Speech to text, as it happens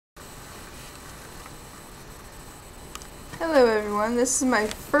Hello everyone, this is my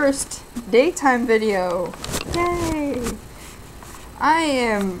first daytime video. Yay! I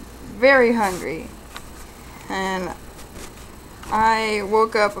am very hungry and I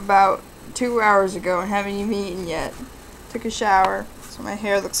woke up about 2 hours ago and haven't even eaten yet. Took a shower, so my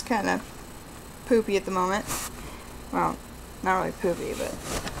hair looks kind of poopy at the moment. Well, not really poopy, but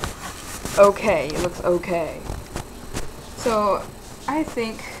okay, it looks okay. So I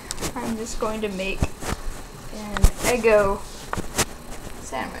think I'm just going to make an Eggo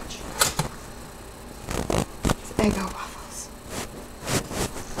sandwich. It's Eggo waffles.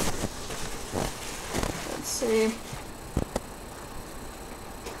 Let's see.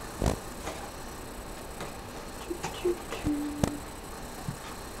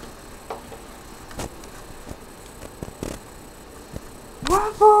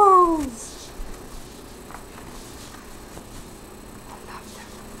 Waffles! I love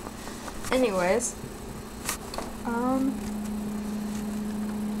them. Anyways,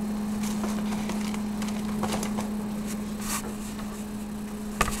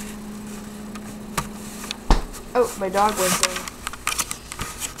 oh, my dog went in.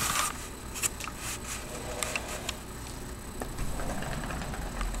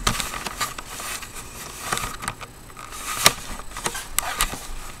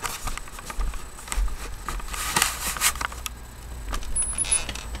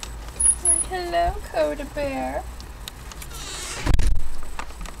 Hello, Coda Bear.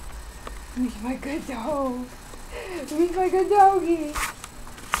 He's my good dog. He's my good doggy.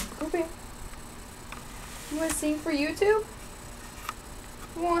 Go Bear. You want to sing for YouTube?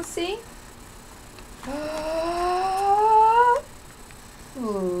 You want to sing?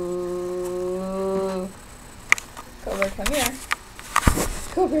 Ooh. Cobra, come here.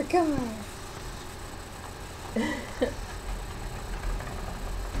 Cobra, come on.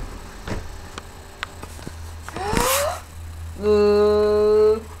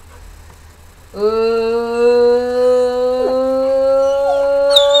 Ooh. Ooh.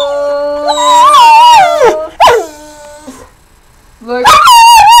 Look.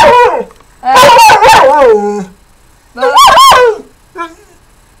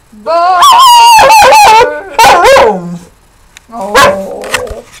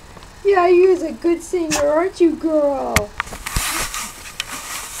 Oh. Yeah, you're a good singer, aren't you, girl?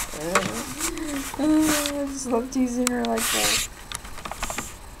 I just love teasing her like that.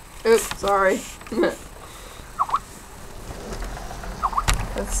 Oops, sorry.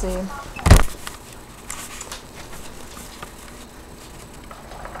 Let's see.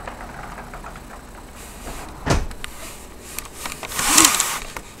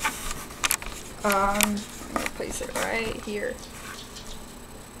 I'm gonna place it right here.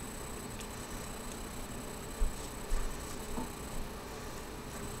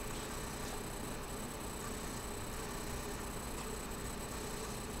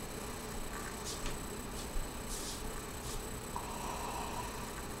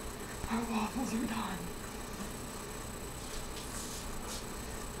 Our waffles are done.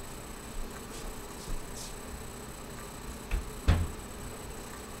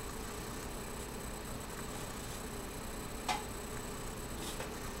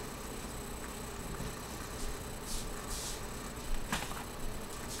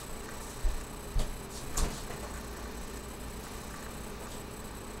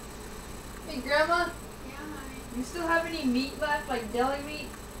 Hey, Grandma? Yeah, honey. You still have any meat left, like deli meat?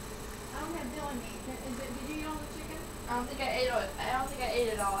 I don't have deli meat. Did you eat all the chicken? I don't think I ate it. I don't think I ate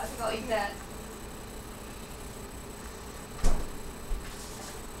it all. I think I'll eat that.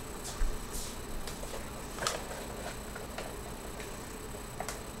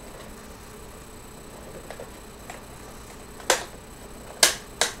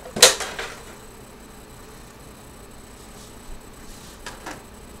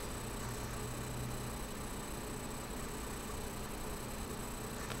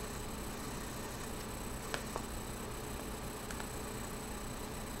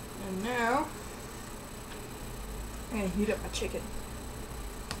 And now, I'm gonna heat up my chicken.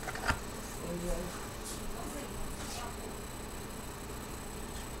 There you go.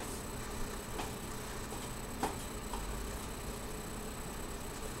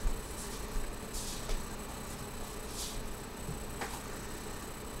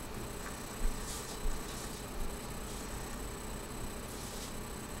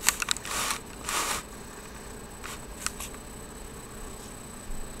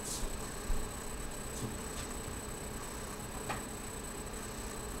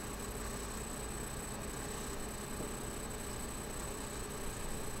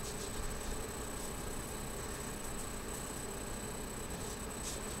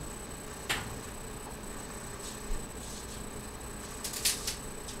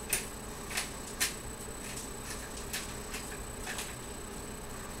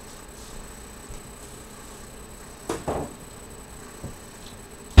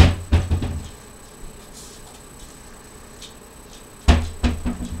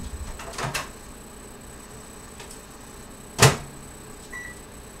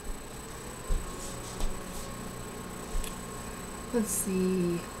 Let's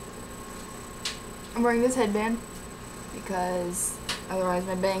see. I'm wearing this headband because otherwise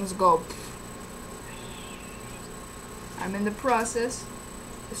my bangs go. I'm in the process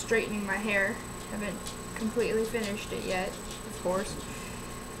of straightening my hair. Haven't completely finished it yet, of course.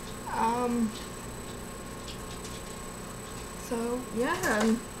 So yeah,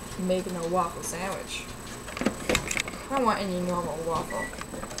 I'm making a waffle sandwich. I don't want any normal waffle.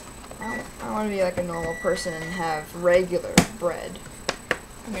 I want to be like a normal person and have regular bread.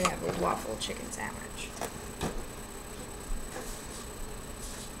 I'm gonna have a waffle chicken sandwich.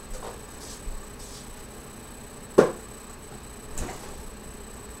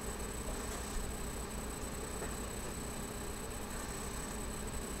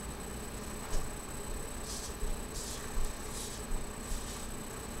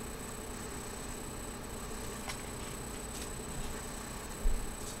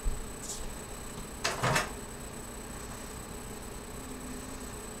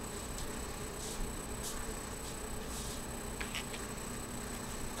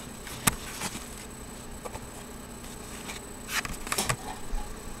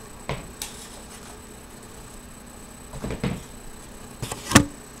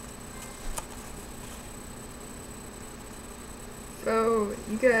 So,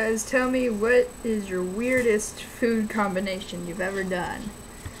 you guys tell me, what is your weirdest food combination you've ever done?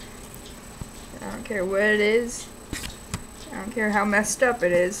 I don't care what it is. I don't care how messed up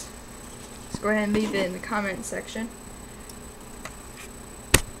it is. Just go ahead and leave it in the comment section.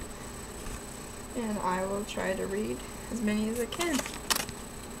 And I will try to read as many as I can.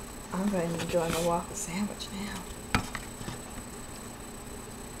 I'm going to enjoy my waffle sandwich now.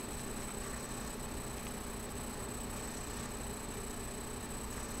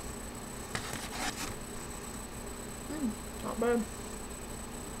 Not bad.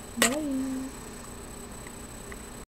 Bye.